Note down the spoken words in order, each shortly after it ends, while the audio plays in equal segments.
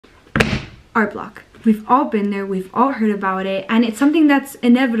art block. We've all been there, we've all heard about it, and it's something that's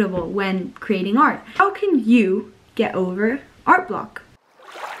inevitable when creating art. How can you get over art block?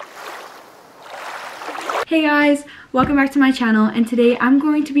 Hey guys, welcome back to my channel, and today I'm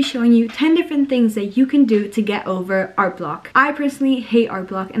going to be showing you 10 different things that you can do to get over art block. I personally hate art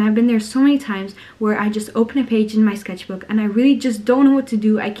block, and I've been there so many times where I just open a page in my sketchbook and I really just don't know what to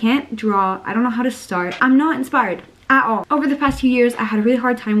do. I can't draw, I don't know how to start, I'm not inspired at all. Over the past few years, I had a really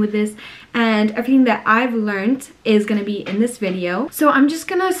hard time with this, and everything that I've learned is gonna be in this video. So I'm just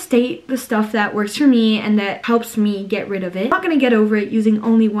gonna state the stuff that works for me and that helps me get rid of it. I'm not gonna get over it using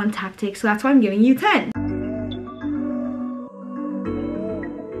only one tactic, so that's why I'm giving you 10.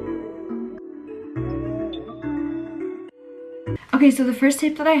 Okay, so the first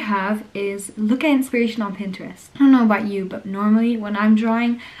tip that I have is look at inspiration on Pinterest. I don't know about you, but normally when I'm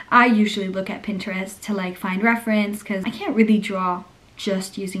drawing, I usually look at Pinterest to like find reference, because I can't really draw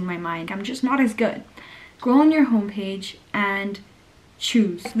just using my mind. I'm just not as good. Go on your homepage and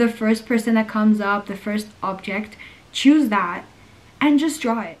choose the first person that comes up, the first object, choose that and just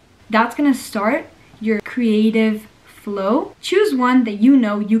draw it. That's gonna start your creative flow. Choose one that you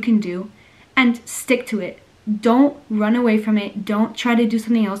know you can do and stick to it. Don't run away from it. Don't try to do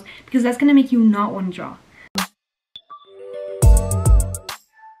something else, because that's gonna make you not want to draw.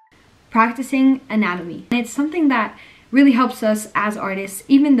 Practicing anatomy. And it's something that really helps us as artists,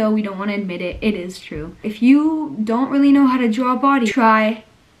 even though we don't want to admit it, it is true. If you don't really know how to draw a body, try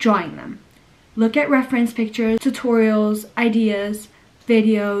drawing them. Look at reference pictures, tutorials, ideas,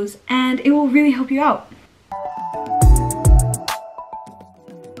 videos, and it will really help you out.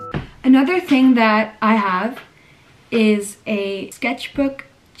 Another thing that I have is a sketchbook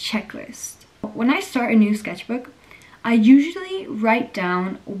checklist. When I start a new sketchbook, I usually write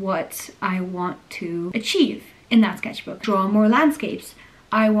down what I want to achieve in that sketchbook. Draw more landscapes.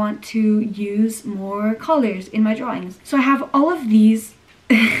 I want to use more colors in my drawings. So I have all of these.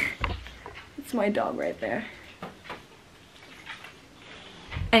 It's my dog right there.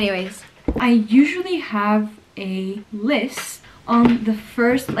 Anyways, I usually have a list on the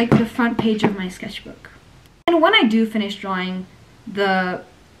first, like the front page of my sketchbook. And when I do finish drawing the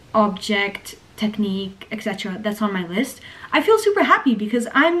object, technique, etc. that's on my list, I feel super happy because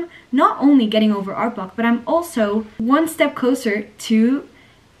I'm not only getting over art block, but I'm also one step closer to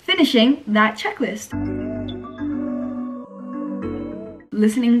finishing that checklist.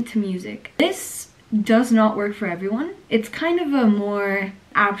 Listening to music. This does not work for everyone. It's kind of a more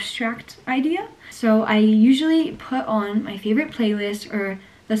abstract idea. So I usually put on my favorite playlist or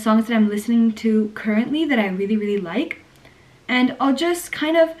the songs that I'm listening to currently that I really like, and I'll just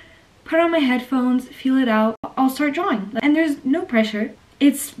kind of put on my headphones, feel it out, I'll start drawing. And there's no pressure.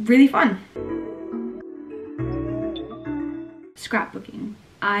 It's really fun. Scrapbooking.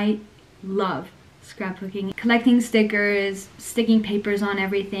 I love scrapbooking. Collecting stickers, sticking papers on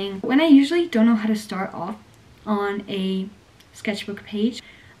everything. When I usually don't know how to start off on a sketchbook page,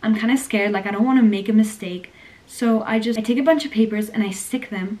 I'm kind of scared, like I don't want to make a mistake. So I take a bunch of papers and I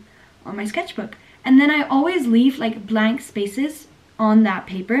stick them on my sketchbook. And then I always leave like blank spaces on that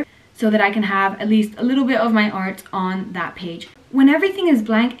paper so that I can have at least a little bit of my art on that page. When everything is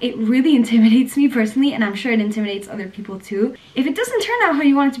blank, it really intimidates me personally, and I'm sure it intimidates other people too. If it doesn't turn out how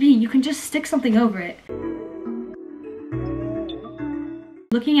you want it to be, you can just stick something over it.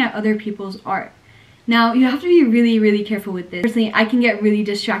 Looking at other people's art. Now, you have to be really careful with this. Personally, I can get really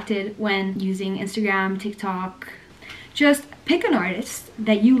distracted when using Instagram, TikTok. Just pick an artist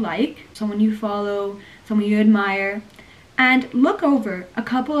that you like, someone you follow, someone you admire, and look over a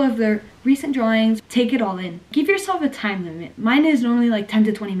couple of their recent drawings, take it all in. Give yourself a time limit. Mine is normally like 10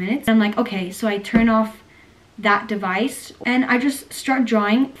 to 20 minutes. I'm like, okay, so I turn off that device and I just start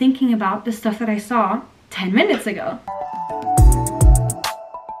drawing, thinking about the stuff that I saw 10 minutes ago.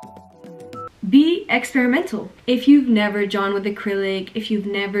 Be experimental. If you've never drawn with acrylic, if you've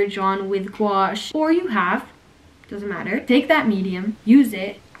never drawn with gouache, or you have, doesn't matter, take that medium, use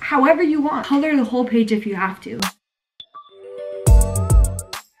it however you want. Color the whole page if you have to.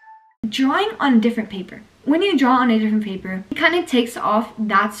 Drawing on a different paper. When you draw on a different paper, it kind of takes off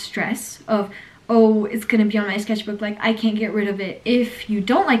that stress of, oh, it's gonna be on my sketchbook, like I can't get rid of it. If you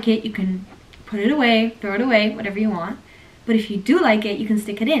don't like it, you can put it away, throw it away, whatever you want. But if you do like it, you can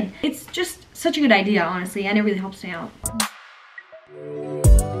stick it in. It's just such a good idea, honestly, and it really helps me out.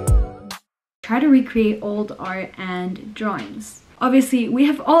 Try to recreate old art and drawings. Obviously, we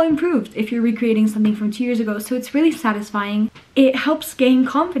have all improved if you're recreating something from 2 years ago, so it's really satisfying. It helps gain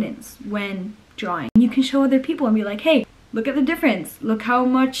confidence when drawing. You can show other people and be like, hey, look at the difference. Look how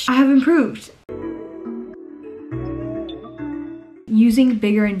much I have improved. using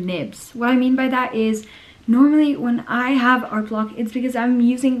bigger nibs. What I mean by that is normally when I have art block, it's because I'm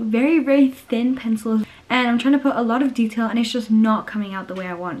using very thin pencils and I'm trying to put a lot of detail and it's just not coming out the way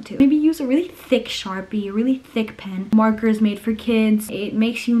I want it to. Maybe use a really thick Sharpie, a really thick pen. Markers made for kids. It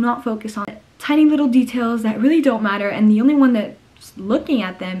makes you not focus on tiny little details that really don't matter, and the only one that's looking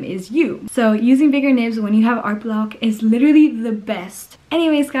at them is you. So using bigger nibs when you have art block is literally the best.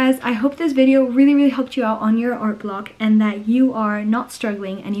 Anyways guys, I hope this video really helped you out on your art block and that you are not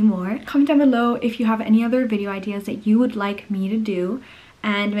struggling anymore. Comment down below if you have any other video ideas that you would like me to do,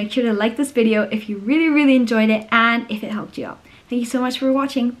 and make sure to like this video if you really enjoyed it and if it helped you out. Thank you so much for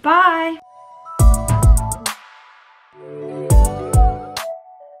watching. Bye!